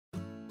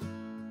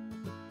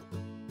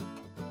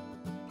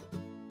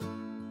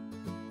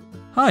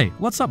Hi,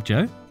 what's up,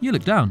 Joe? You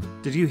look down.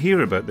 Did you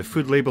hear about the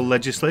food label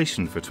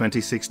legislation for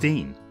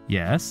 2016?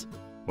 Yes.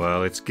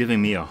 Well, it's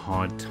giving me a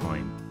hard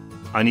time.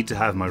 I need to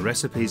have my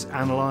recipes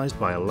analysed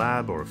by a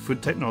lab or a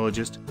food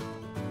technologist,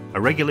 a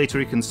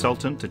regulatory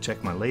consultant to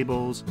check my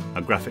labels,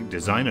 a graphic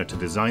designer to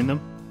design them,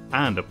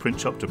 and a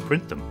print shop to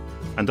print them.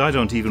 And I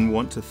don't even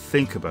want to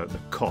think about the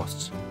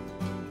costs.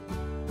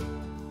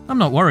 I'm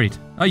not worried.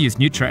 I use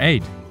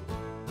Nutraid.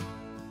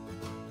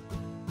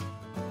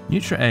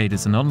 Nutraid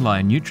is an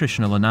online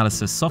nutritional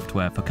analysis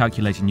software for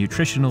calculating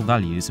nutritional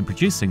values and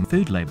producing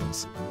food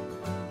labels.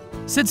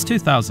 Since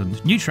 2000,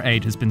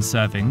 Nutraid has been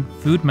serving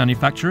food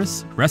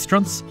manufacturers,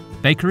 restaurants,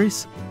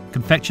 bakeries,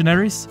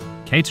 confectionaries,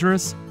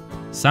 caterers,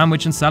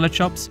 sandwich and salad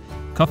shops,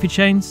 coffee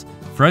chains,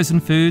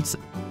 frozen foods,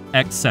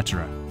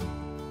 etc.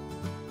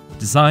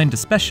 Designed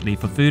especially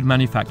for food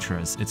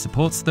manufacturers, it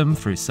supports them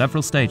through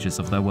several stages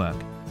of their work: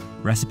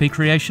 recipe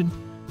creation,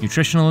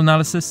 nutritional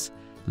analysis,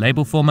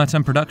 label format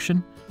and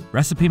production,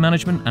 recipe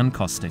management and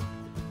costing.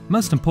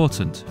 Most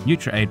important,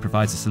 Nutraid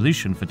provides a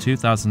solution for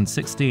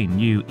 2016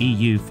 new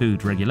EU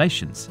food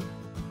regulations.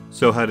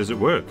 So how does it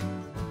work?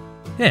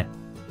 Here,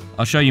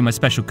 I'll show you my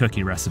special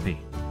cookie recipe.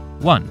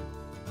 1.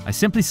 I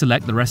simply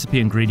select the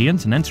recipe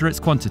ingredient and enter its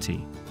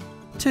quantity.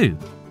 2.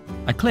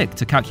 I click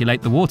to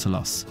calculate the water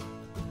loss.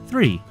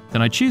 3.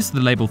 Then I choose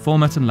the label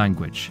format and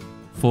language.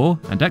 4.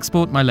 And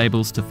export my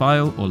labels to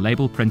file or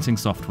label printing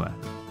software.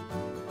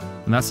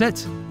 And that's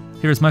it.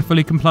 Here is my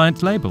fully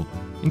compliant label,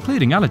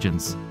 including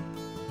allergens.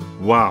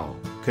 Wow!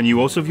 Can you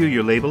also view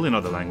your label in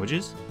other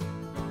languages?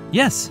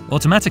 Yes,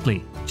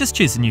 automatically. Just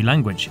choose a new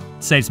language.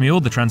 It saves me all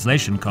the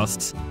translation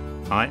costs.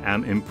 I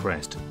am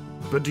impressed.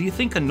 But do you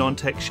think a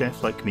non-tech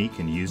chef like me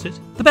can use it?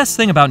 The best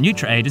thing about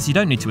Nutraid is you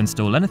don't need to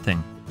install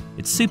anything.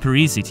 It's super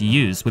easy to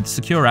use with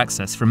secure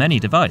access from any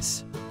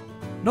device.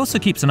 It also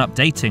keeps on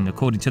updating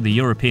according to the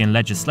European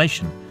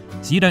legislation,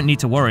 so you don't need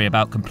to worry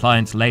about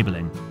compliant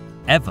labeling.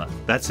 Ever.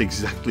 That's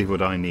exactly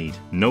what I need.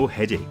 No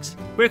headaches.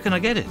 Where can I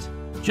get it?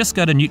 Just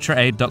go to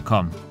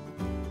Nutraid.com.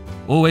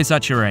 Always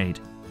at your aid.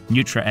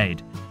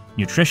 Nutraid.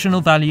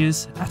 Nutritional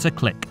values at a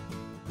click.